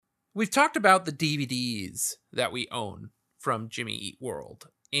we've talked about the DVDs that we own from Jimmy Eat World.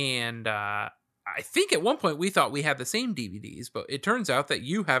 And I think at one point we thought we had the same DVDs, but it turns out that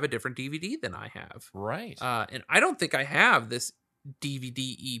you have a different DVD than I have. Right. And I don't think I have this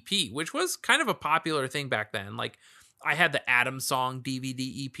DVD EP, which was kind of a popular thing back then. Like, I had the Adam Song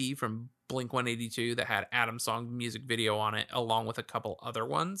DVD EP from Blink 182 that had Adam Song music video on it, along with a couple other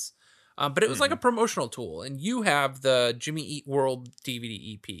ones. But it was like a promotional tool. And you have the Jimmy Eat World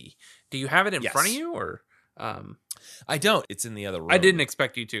DVD EP. Do you have it in front of you, or? I don't. It's in the other room. I didn't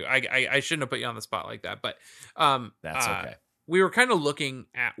expect you to. I shouldn't have put you on the spot like that. But that's okay. We were kind of looking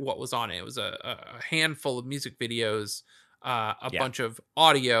at what was on it. It was a handful of music videos, a bunch of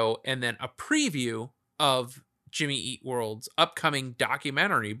audio, and then a preview of Jimmy Eat World's upcoming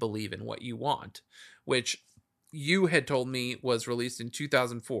documentary, Believe in What You Want, which you had told me was released in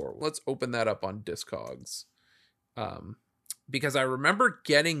 2004. Let's open that up on Discogs. Because I remember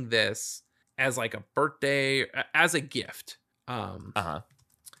getting this as like a birthday, as a gift from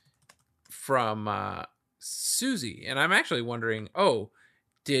Susie. And I'm actually wondering,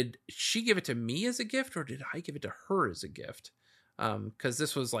 did she give it to me as a gift, or did I give it to her as a gift? Because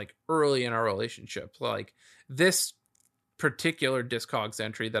this was like early in our relationship. Like, this particular Discogs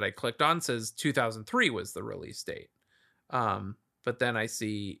entry that I clicked on says 2003 was the release date. But then I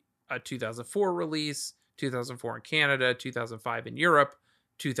see a 2004 release, 2004 in Canada, 2005 in Europe,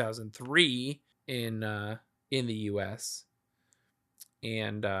 2003 in the US.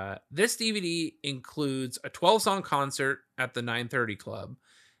 And this DVD includes a 12-song concert at the 930 Club,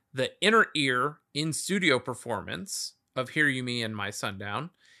 the Inner Ear in-studio performance of Hear You Me and My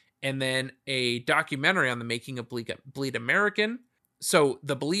Sundown, and then a documentary on the making of Bleed American. So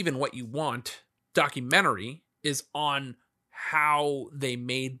the Believe in What You Want documentary is on how they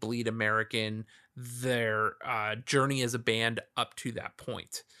made Bleed American, their journey as a band up to that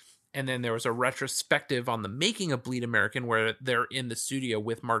point. And then there was a retrospective on the making of Bleed American where they're in the studio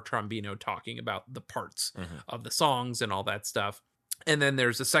with Mark Trombino talking about the parts of the songs and all that stuff. And then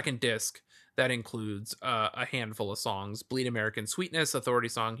there's a second disc that includes a handful of songs: Bleed American, Sweetness, Authority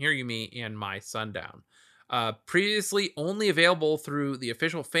Song, Hear You Me, and My Sundown. Previously only available through the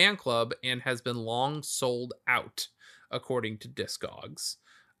official fan club and has been long sold out, according to Discogs.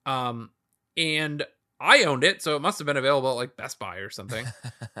 And I owned it, so it must have been available at like Best Buy or something.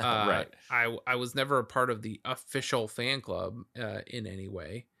 Right. I was never a part of the official fan club in any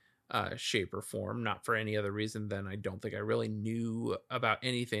way, shape, or form. Not for any other reason than I don't think I really knew about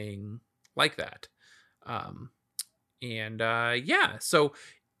anything like that. So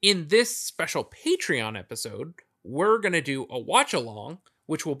in this special Patreon episode, we're going to do a watch along,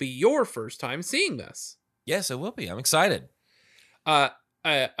 which will be your first time seeing this. Yes, it will be. I'm excited.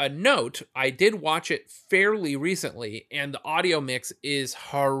 A note, I did watch it fairly recently, and the audio mix is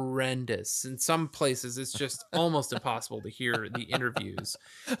horrendous. In some places, it's just almost impossible to hear the interviews.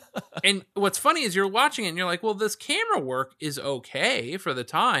 And what's funny is you're watching it, and you're like, well, this camera work is okay for the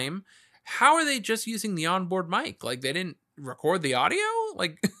time. How are they just using the onboard mic? Like, they didn't record the audio?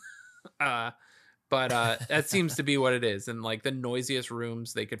 Like, but that seems to be what it is. And like the noisiest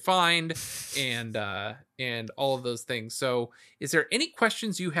rooms they could find, and all of those things. So is there any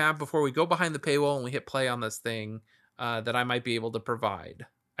questions you have before we go behind the paywall and we hit play on this thing that I might be able to provide?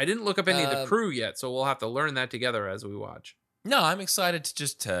 I didn't look up any of the crew yet, so we'll have to learn that together as we watch. No, I'm excited to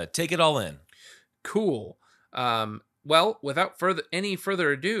just take it all in. Cool. Well, without any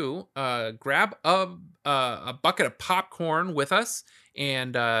further ado, grab a bucket of popcorn with us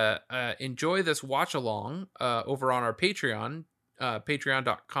and enjoy this watch along over on our Patreon,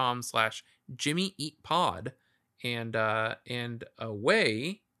 patreon.com/JimmyEatPod, and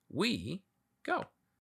away we go.